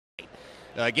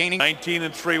gaining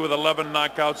 19-3 with 11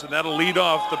 knockouts, and that'll lead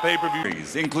off the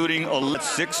pay-per-view. Including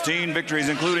 16 victories,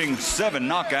 including 7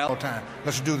 knockouts.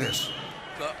 Let's do this.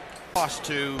 Lost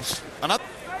to another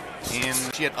in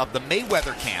of the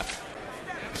Mayweather camp.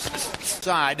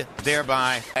 Side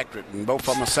thereby Accurate, and both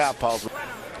of them are southpaws.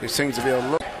 It seems to be a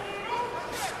little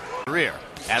career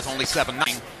as only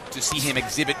 7-9 to see him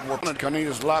exhibit more.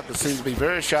 Cornelius Lock-Orlando seems to be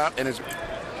very sharp, and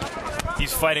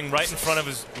he's fighting right in front of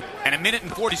his. And a minute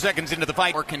and 40 seconds into the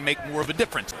fight can make more of a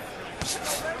difference.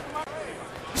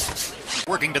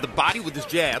 Working to the body with his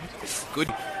jab.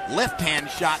 Good left-hand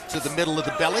shot to the middle of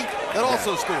the belly. That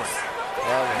also scores.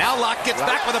 Now Lock gets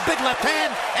back with a big left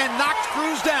hand and knocks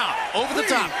Cruz down over the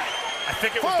top. I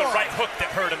think it was the right hook that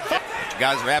hurt him. You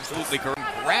guys are absolutely correct.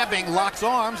 Grabbing Lock's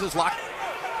arms as Lock.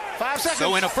 5 seconds.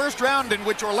 So in a first round in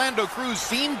which Orlando Cruz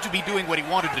seemed to be doing what he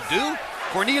wanted to do,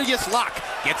 Cornelius Lock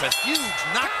gets a huge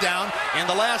knockdown in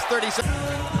the last 30 seconds.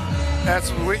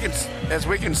 As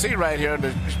we can see right here,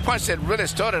 the punch that really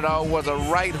started all was a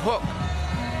right hook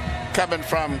coming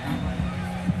from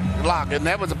Lock, and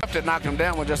that was a punch that knocked him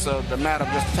down with just the matter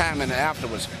of just timing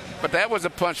afterwards. But that was a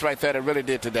punch right there that really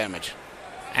did the damage.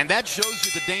 And that shows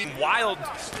you the danger. Wild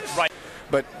right.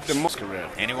 But the most career.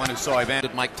 Anyone who saw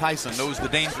Evander Mike Tyson knows the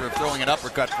danger of throwing an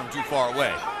uppercut from too far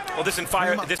away. Well, this in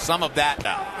fire. Some of that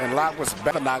now. And Lock was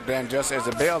better knocked down just as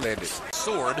the bell ended.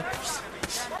 Sword.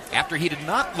 After he did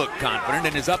not look confident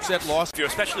in his upset loss.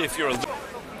 Especially if you're a.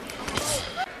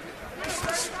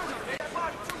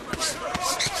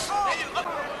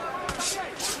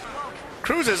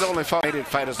 Cruz has only fought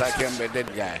fighters like him, but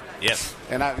that guy. Yes.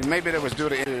 And maybe that was due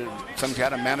to some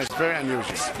kind of management. Very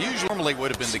unusual. Usually normally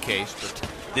would have been the case, but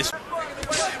this.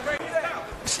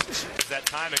 Is that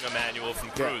timing a manual from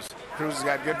Cruz? Yeah. Cruz has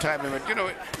got good timing, but you know,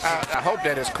 I hope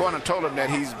that his corner told him that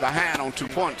he's behind on 2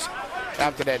 points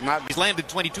after that knock. He's landed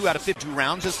 22 out of 52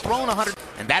 rounds, has thrown 100,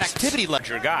 and that activity led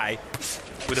your guy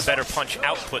with a better punch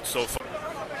output so far.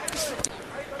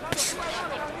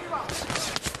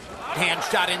 Hand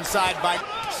shot inside by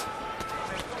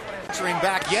answering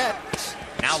back yet.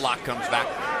 Now Lock comes back.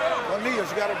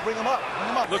 Cornelius, you got to bring him up. Bring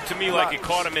him up. Looked to me like it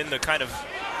caught him in the kind of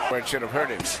where it should have hurt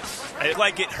him.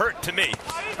 Like it hurt to me.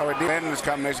 Oh, it did. In this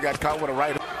combination, got caught with a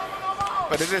right hook.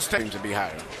 But it just seems to be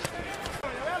higher.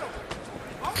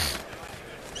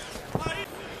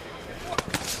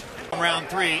 Round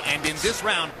 3, and in this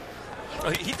round,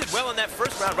 he did well in that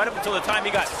first round, right up until the time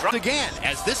he got dropped again.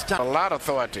 As this time, a lot of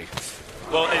authority.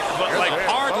 Well, like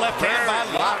hard left hand by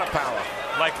a lot of power.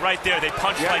 Like right there, they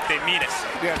punch like they mean it.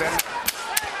 Yeah.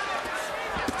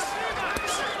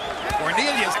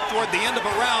 Cornelius toward the end of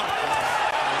a round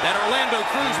that Orlando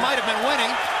Cruz might have been winning.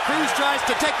 Cruz tries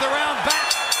to take the round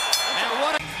back, and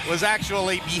what was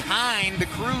actually behind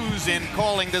Cruz in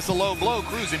calling this a low blow.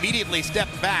 Cruz immediately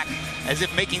stepped back as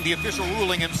if making the official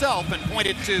ruling himself and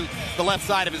pointed to the left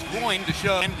side of his groin to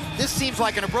show. And this seems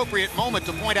like an appropriate moment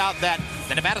to point out that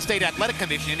the Nevada State Athletic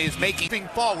Commission is making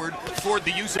forward toward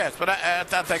the use of. Yes, but I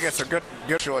think it's a good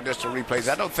show of just the replays.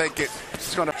 I don't think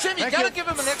it's going to. Jim, you got to give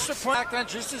him an extra point,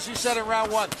 just as you said in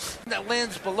round 1. That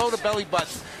lands below the belly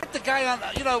button. The guy on,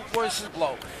 where's his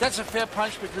blow? That's a fair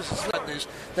punch because it's not news.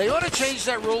 They ought to change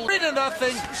that rule.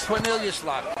 3-0, Cornelius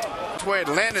Lock. Where it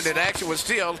landed, it actually was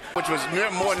still, which was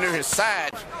more near his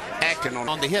side, acting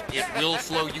on the hip. It will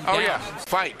slow you down. Oh yeah,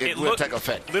 fight. It will take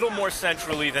effect. A little more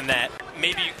centrally than that.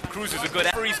 Maybe Cruz is a good.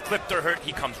 After he's clipped or hurt,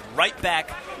 he comes right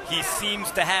back. He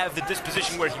seems to have the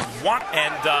disposition where he wants.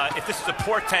 And if this is a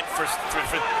portent for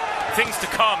things to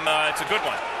come, it's a good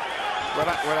one.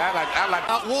 I like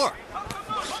out war.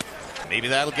 Maybe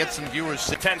that'll get some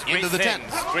viewers into the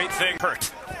tens. Great thing.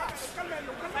 Hurt.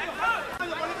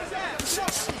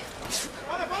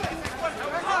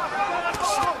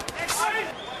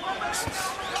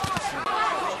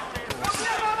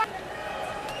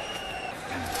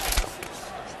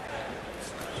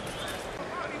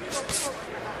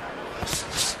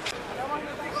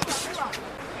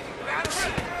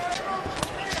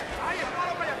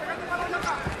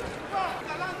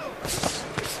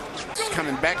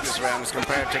 Coming back this round as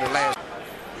compared to the last.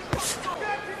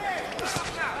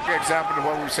 Good example of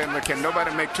what we were saying, can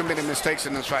nobody make too many mistakes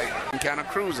in this fight? Encounter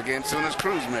Cruz again, soon as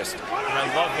Cruz missed. And I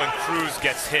love when Cruz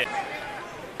gets hit.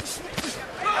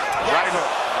 Right hook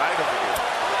again.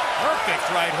 Perfect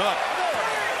right hook.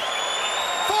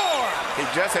 4. He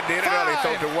just did it early. He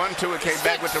threw to 1-2 and came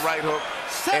back with the right hook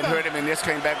and hurt him, and this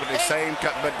came back with the same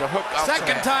cut, but the hook.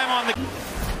 Second time on the.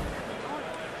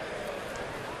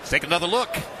 Let's take another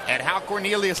look at how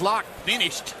Cornelius Lock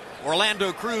finished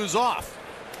Orlando Cruz off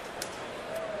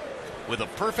with a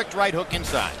perfect right hook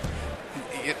inside.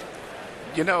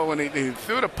 When he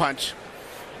threw the punch,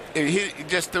 he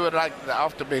just threw it like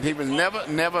off the beat. He was never,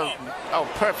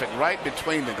 perfect right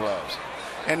between the gloves.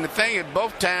 And the thing is,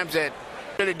 both times that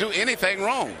really do anything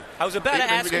wrong. I was about to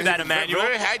ask you that, Emmanuel.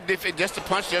 Very high defense, just the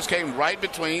punch just came right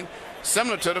between,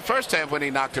 similar to the first time when he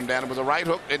knocked him down. It was a right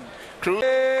hook. And Cruz.